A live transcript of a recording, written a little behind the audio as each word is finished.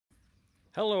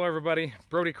Hello everybody,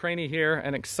 Brody Craney here,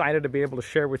 and excited to be able to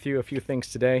share with you a few things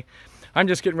today. I'm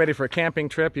just getting ready for a camping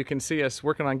trip. You can see us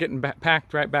working on getting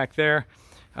packed right back there.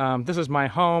 This is my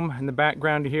home. In the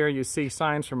background here you see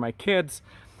signs from my kids.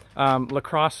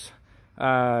 Lacrosse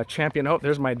champion. Oh,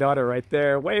 there's my daughter right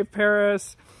there. Wave,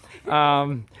 Paris.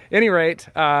 Any rate,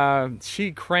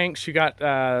 she cranked. She got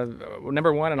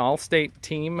 #1 an all-state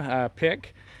team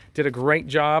pick. Did a great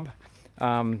job.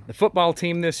 The football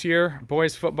team this year,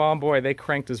 boys football, boy, they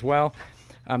cranked as well.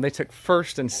 They took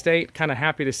first in state. Kind of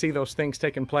happy to see those things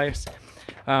taking place.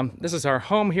 This is our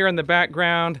home here in the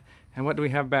background. And what do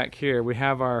we have back here? We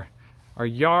have our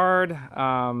yard.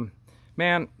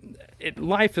 Man,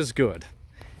 life is good.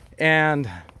 And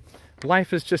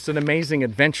life is just an amazing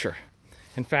adventure.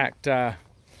 In fact,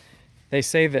 they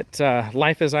say that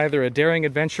life is either a daring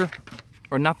adventure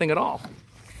or nothing at all.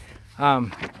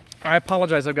 I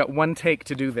apologize, I've got one take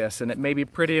to do this, and it may be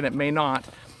pretty and it may not,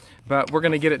 but we're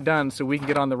going to get it done so we can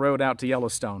get on the road out to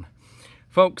Yellowstone.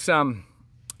 Folks,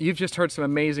 you've just heard some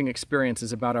amazing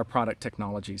experiences about our product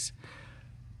technologies.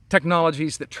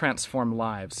 Technologies that transform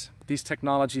lives. These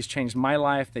technologies changed my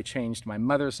life, they changed my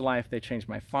mother's life, they changed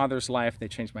my father's life, they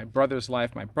changed my brother's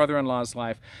life, my brother-in-law's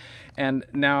life, and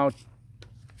now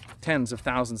tens of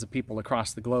thousands of people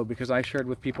across the globe, because I shared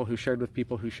with people who shared with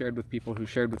people who shared with people who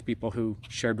shared with people who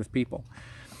shared with people.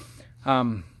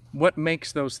 What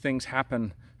makes those things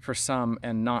happen for some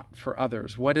and not for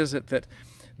others? What is it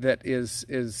that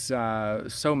is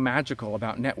so magical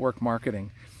about network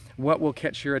marketing? What will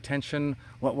catch your attention?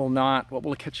 What will not? What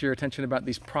will catch your attention about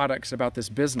these products, about this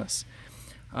business?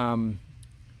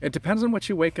 It depends on what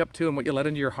you wake up to and what you let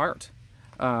into your heart.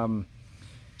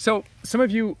 So some of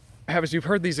you, as you've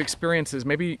heard these experiences,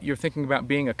 maybe you're thinking about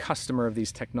being a customer of these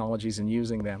technologies and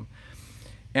using them.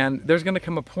 And there's going to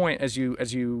come a point as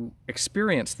you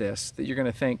experience this that you're going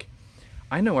to think,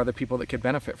 I know other people that could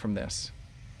benefit from this.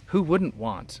 Who wouldn't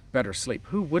want better sleep?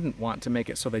 Who wouldn't want to make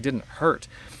it so they didn't hurt?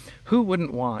 Who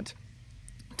wouldn't want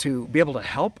to be able to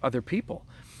help other people?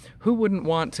 Who wouldn't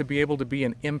want to be able to be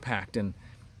an impact in,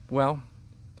 well,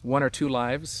 1 or 2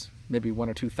 lives, maybe 1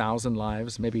 or 2,000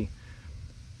 lives, maybe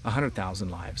 100,000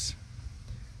 lives?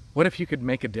 What if you could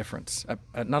make a difference?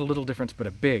 Not a little difference, but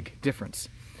a big difference.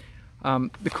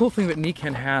 The cool thing that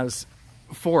Niken has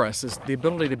for us is the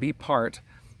ability to be part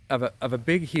of a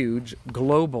big, huge,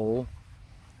 global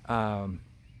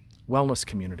wellness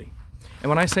community. And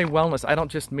when I say wellness, I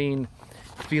don't just mean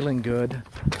feeling good.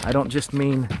 I don't just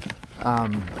mean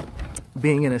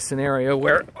being in a scenario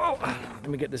where, oh, let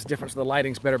me get this different so the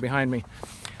lighting's better behind me.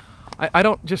 I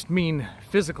don't just mean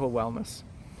physical wellness.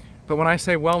 But when I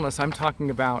say wellness, I'm talking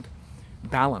about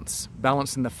balance.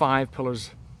 Balance in the 5 pillars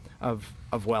of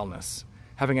wellness.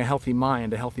 Having a healthy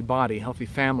mind, a healthy body, healthy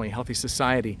family, healthy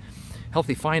society,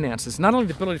 healthy finances. Not only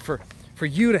the ability for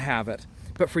you to have it,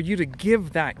 but for you to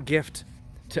give that gift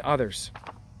to others.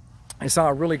 I saw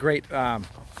a really great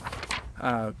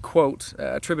quote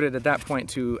attributed at that point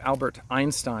to Albert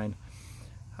Einstein.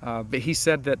 But he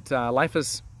said that life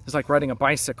is like riding a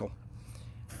bicycle.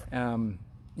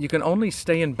 You can only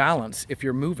stay in balance if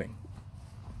you're moving.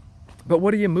 But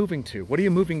what are you moving to? What are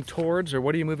you moving towards, or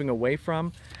what are you moving away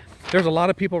from? There's a lot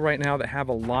of people right now that have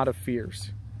a lot of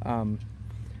fears.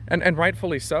 And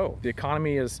rightfully so. The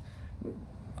economy is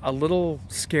a little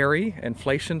scary.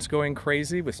 Inflation's going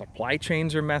crazy. The supply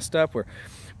chains are messed up.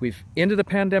 We've ended the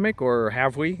pandemic, or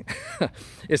have we?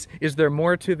 Is there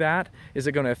more to that? Is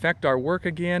it going to affect our work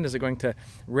again? Is it going to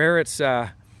rear its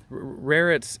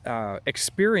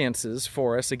experiences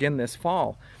for us again this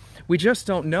fall? We just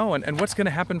don't know. And what's going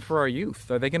to happen for our youth?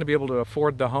 Are they going to be able to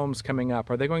afford the homes coming up?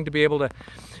 Are they going to be able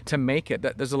to make it?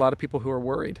 There's a lot of people who are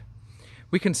worried.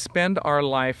 We can spend our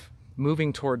life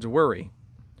moving towards worry,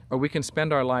 or we can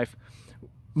spend our life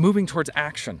moving towards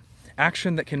action.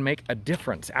 Action that can make a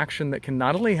difference. Action that can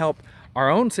not only help our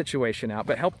own situation out,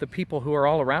 but help the people who are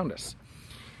all around us.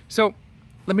 So,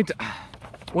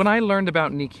 when I learned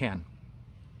about Niken,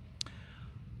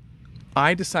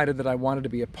 I decided that I wanted to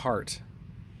be a part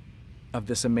of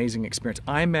this amazing experience.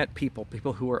 I met people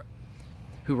who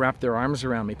wrapped their arms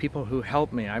around me, people who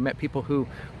helped me. I met people who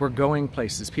were going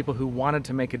places, people who wanted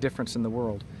to make a difference in the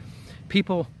world,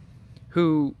 people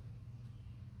who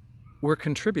were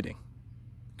contributing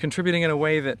in a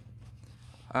way that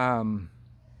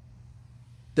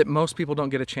that most people don't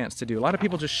get a chance to do. A lot of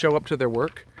people just show up to their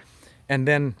work and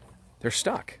then they're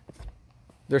stuck.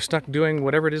 They're stuck doing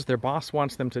whatever it is their boss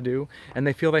wants them to do, and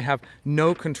they feel they have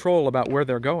no control about where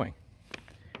they're going.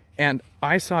 And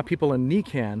I saw people in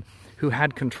Niken who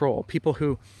had control, people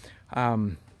who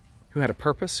had a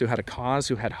purpose, who had a cause,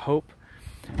 who had hope,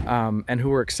 and who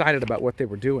were excited about what they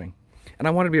were doing. And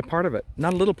I wanted to be a part of it.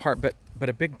 Not a little part, but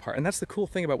a big part. And that's the cool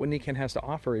thing about what Nikken has to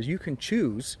offer, is you can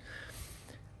choose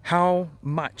how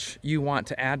much you want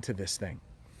to add to this thing.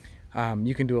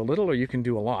 You can do a little or you can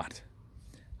do a lot.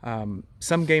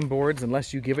 Some game boards,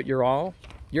 unless you give it your all,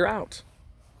 you're out.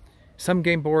 Some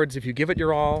game boards, if you give it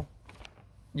your all,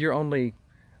 you're only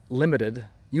limited.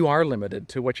 You are limited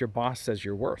to what your boss says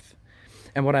you're worth.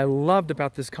 And what I loved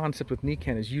about this concept with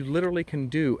Nikken is you literally can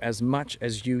do as much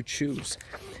as you choose.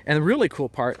 And the really cool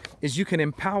part is you can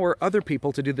empower other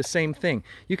people to do the same thing.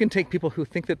 You can take people who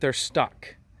think that they're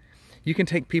stuck. You can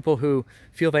take people who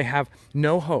feel they have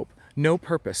no hope, no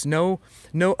purpose, no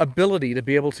ability to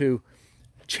be able to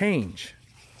change,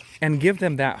 and give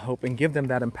them that hope and give them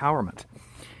that empowerment.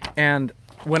 And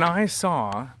when I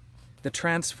saw the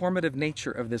transformative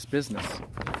nature of this business,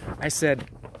 I said,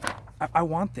 I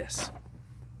want this.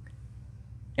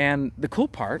 And the cool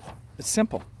part, it's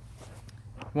simple.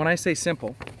 When I say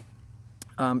simple,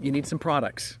 you need some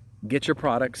products. Get your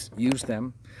products, use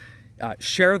them,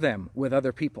 share them with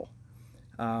other people.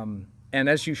 And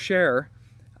as you share,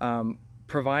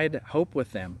 provide hope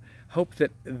with them. Hope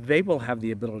that they will have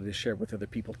the ability to share with other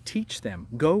people. Teach them,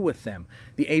 go with them.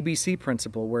 The ABC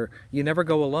principle, where you never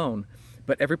go alone,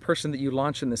 but every person that you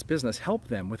launch in this business, help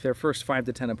them with their first 5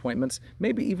 to 10 appointments,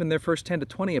 maybe even their first 10 to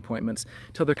 20 appointments,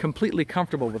 till they're completely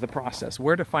comfortable with the process,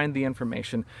 where to find the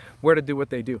information, where to do what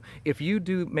they do. If you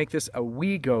do make this a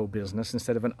we go business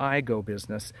instead of an I go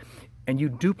business, and you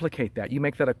duplicate that, you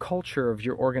make that a culture of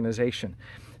your organization,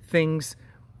 things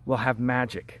will have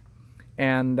magic.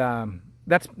 And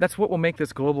that's what will make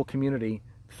this global community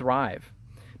thrive.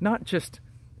 Not just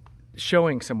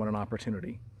showing someone an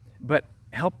opportunity, but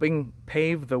helping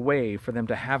pave the way for them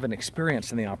to have an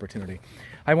experience in the opportunity.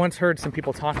 I once heard some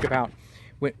people talk about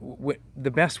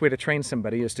the best way to train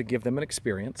somebody is to give them an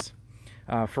experience.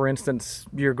 For instance,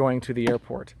 you're going to the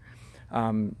airport.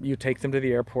 You take them to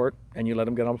the airport and you let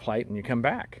them get on a flight and you come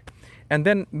back. And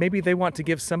then maybe they want to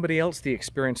give somebody else the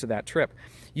experience of that trip.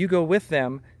 You go with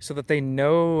them so that they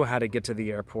know how to get to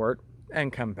the airport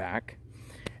and come back.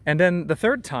 And then the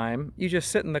third time, you just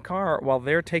sit in the car while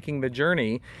they're taking the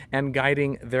journey and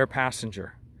guiding their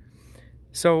passenger.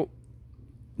 So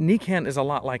Nikken is a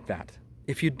lot like that.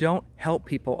 If you don't help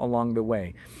people along the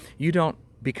way, you don't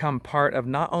become part of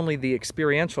not only the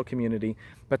experiential community,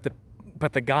 but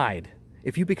the guide.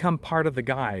 If you become part of the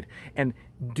guide and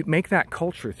make that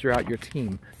culture throughout your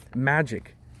team,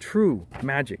 magic, true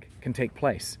magic can take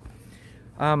place.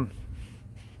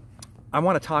 I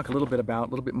want to talk a little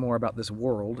bit more about this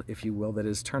world, if you will, that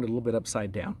is turned a little bit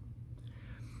upside down.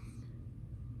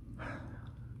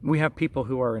 We have people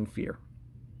who are in fear.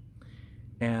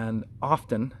 And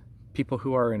often, people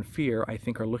who are in fear, I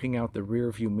think, are looking out the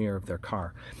rear view mirror of their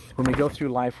car. When we go through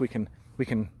life, we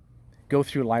can go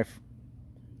through life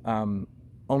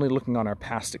only looking on our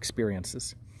past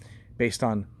experiences, based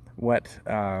on what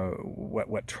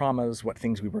traumas, what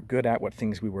things we were good at, what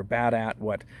things we were bad at,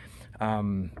 what's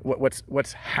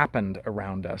happened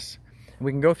around us. And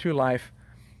we can go through life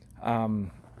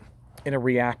in a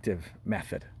reactive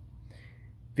method.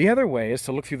 The other way is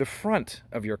to look through the front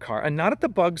of your car and not at the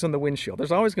bugs on the windshield.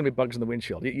 There's always going to be bugs on the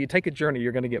windshield. You take a journey,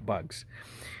 you're going to get bugs.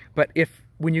 But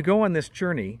when you go on this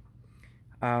journey,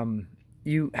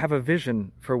 you have a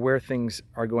vision for where things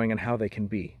are going and how they can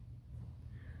be.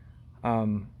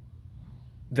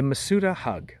 The Masuda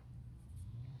hug.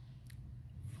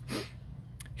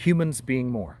 Humans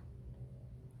being more.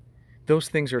 Those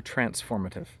things are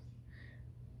transformative.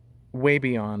 Way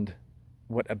beyond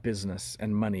what a business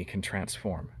and money can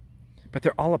transform. But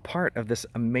they're all a part of this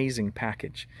amazing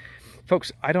package.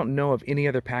 Folks, I don't know of any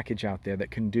other package out there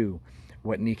that can do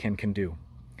what Nikken can do.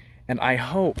 And I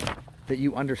hope that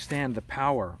you understand the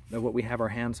power of what we have our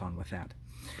hands on with that.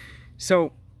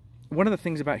 So, one of the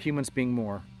things about humans being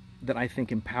more that I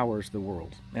think empowers the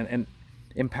world and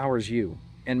empowers you,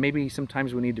 and maybe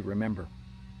sometimes we need to remember.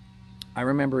 I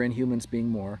remember in humans being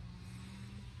more,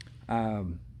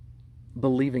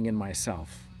 believing in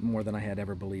myself more than I had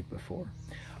ever believed before.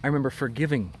 I remember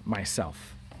forgiving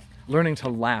myself, learning to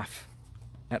laugh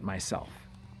at myself,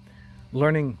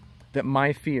 learning that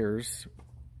my fears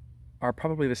are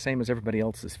probably the same as everybody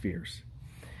else's fears.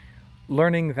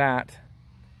 Learning that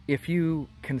if you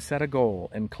can set a goal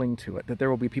and cling to it, that there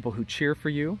will be people who cheer for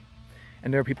you,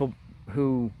 and there are people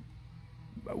who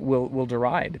will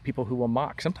deride, people who will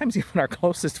mock. Sometimes even our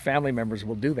closest family members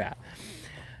will do that.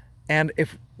 And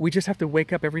if we just have to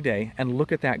wake up every day and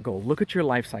look at that goal, look at your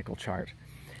life cycle chart,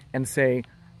 and say,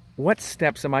 what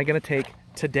steps am I going to take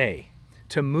today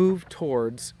to move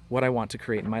towards what I want to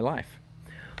create in my life?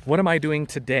 What am I doing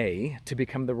today to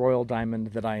become the royal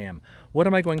diamond that I am? What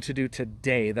am I going to do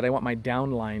today that I want my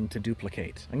downline to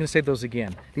duplicate? I'm going to say those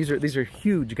again. These are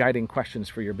huge guiding questions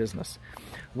for your business.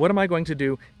 What am I going to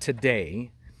do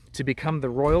today to become the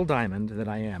royal diamond that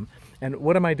I am? And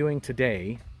what am I doing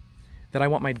today that I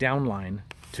want my downline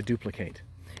to duplicate?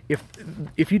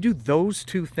 If you do those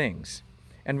two things,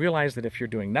 and realize that if you're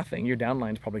doing nothing, your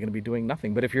downline is probably going to be doing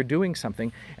nothing. But if you're doing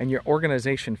something and your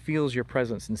organization feels your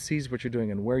presence and sees what you're doing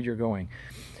and where you're going,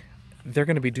 they're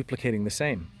going to be duplicating the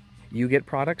same. You get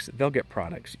products, they'll get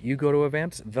products. You go to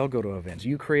events, they'll go to events.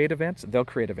 You create events, they'll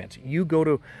create events. You go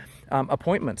to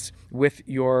appointments with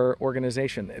your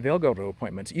organization, they'll go to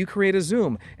appointments. You create a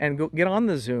Zoom and go get on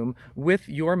the Zoom with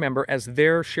your member as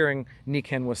they're sharing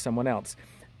Nikken with someone else.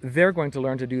 They're going to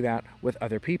learn to do that with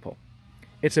other people.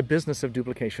 It's a business of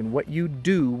duplication. What you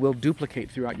do will duplicate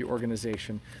throughout your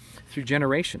organization through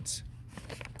generations.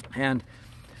 And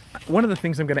one of the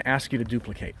things I'm going to ask you to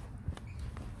duplicate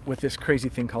with this crazy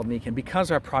thing called Nikken,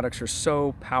 because our products are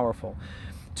so powerful,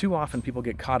 too often people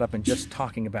get caught up in just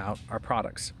talking about our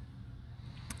products.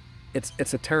 It's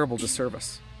a terrible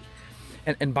disservice.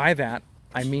 And by that,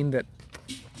 I mean that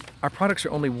our products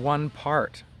are only one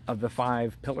part of the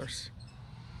 5 pillars.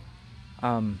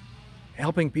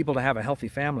 Helping people to have a healthy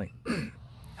family,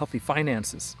 healthy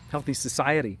finances, healthy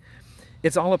society.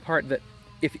 It's all a part that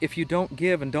if you don't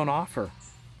give and don't offer,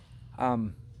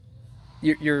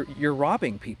 you're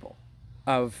robbing people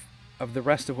of the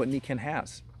rest of what Nikken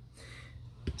has.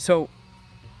 So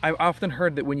I've often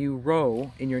heard that when you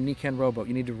row in your Nikken rowboat,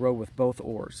 you need to row with both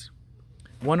oars.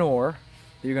 One oar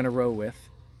that you're going to row with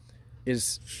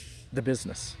is the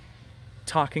business.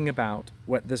 Talking about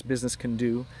what this business can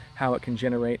do, how it can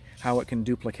generate, how it can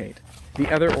duplicate. The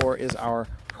other oar is our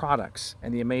products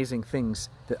and the amazing things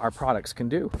that our products can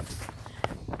do.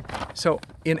 So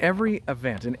in every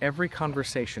event, in every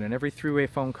conversation, in every three-way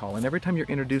phone call, and every time you're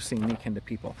introducing Nikken to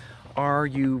people, are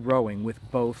you rowing with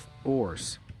both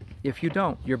oars? If you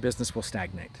don't, your business will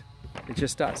stagnate. It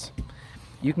just does.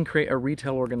 You can create a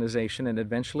retail organization and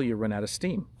eventually you run out of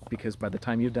steam, because by the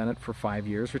time you've done it for 5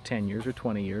 years or 10 years or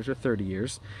 20 years or 30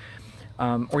 years,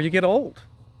 or you get old,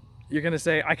 you're going to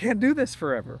say, I can't do this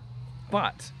forever.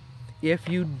 But if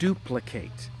you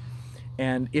duplicate,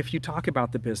 and if you talk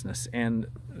about the business and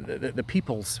the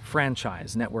people's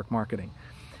franchise network marketing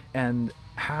and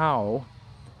how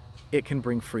it can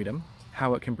bring freedom,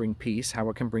 how it can bring peace, how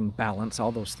it can bring balance,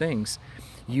 all those things,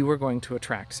 you are going to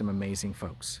attract some amazing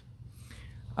folks.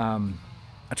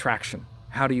 Attraction.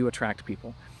 How do you attract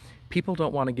people? People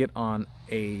don't want to get on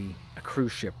a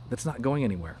cruise ship that's not going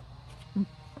anywhere.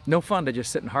 No fun to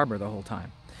just sit in harbor the whole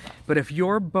time. But if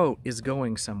your boat is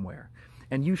going somewhere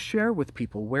and you share with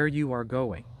people where you are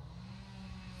going,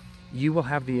 you will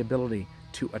have the ability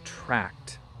to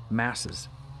attract masses.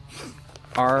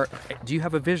 Do you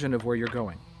have a vision of where you're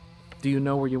going? Do you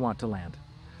know where you want to land?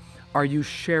 Are you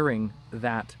sharing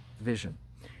that vision?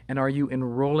 And are you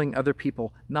enrolling other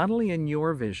people, not only in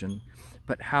your vision,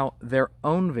 but how their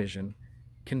own vision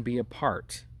can be a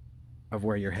part of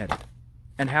where you're headed?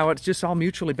 And how it's just all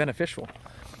mutually beneficial.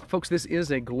 Folks, this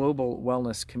is a global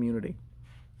wellness community.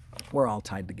 We're all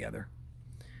tied together.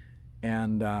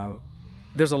 And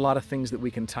there's a lot of things that we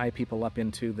can tie people up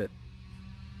into that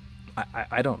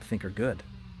I don't think are good.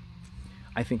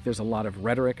 I think there's a lot of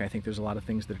rhetoric. I think there's a lot of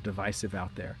things that are divisive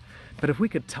out there. But if we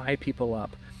could tie people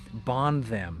up, bond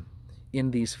them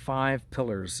in these 5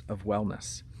 pillars of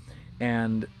wellness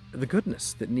and the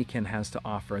goodness that Nikken has to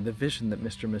offer, and the vision that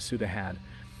Mr. Masuda had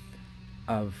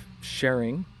of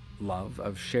sharing love,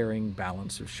 of sharing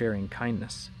balance, of sharing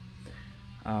kindness.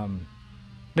 Mr.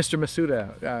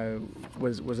 Masuda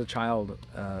was a child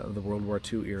of the World War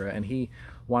II era, and he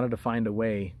wanted to find a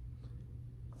way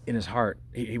in his heart.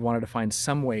 He wanted to find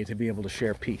some way to be able to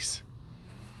share peace.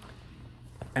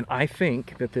 And I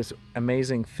think that this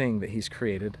amazing thing that he's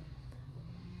created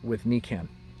with Nikken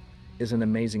is an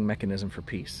amazing mechanism for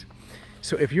peace.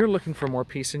 So if you're looking for more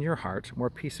peace in your heart, more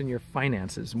peace in your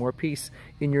finances, more peace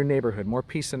in your neighborhood, more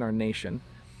peace in our nation,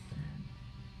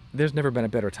 there's never been a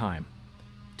better time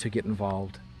to get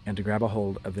involved and to grab a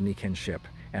hold of the Nikken ship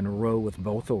and row with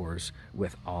both oars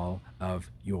with all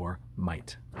of your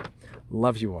might.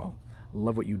 Love you all.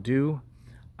 Love what you do.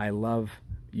 I love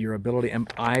your ability,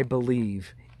 and I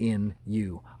believe in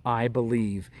you. I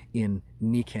believe in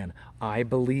Nikken. I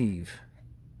believe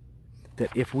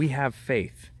that if we have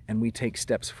faith and we take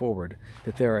steps forward,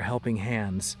 that there are helping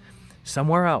hands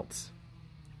somewhere else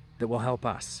that will help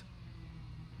us,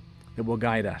 that will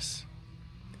guide us.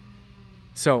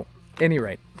 So, at any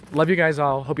rate, love you guys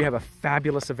all. Hope you have a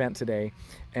fabulous event today,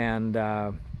 and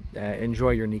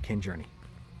enjoy your Nikken journey.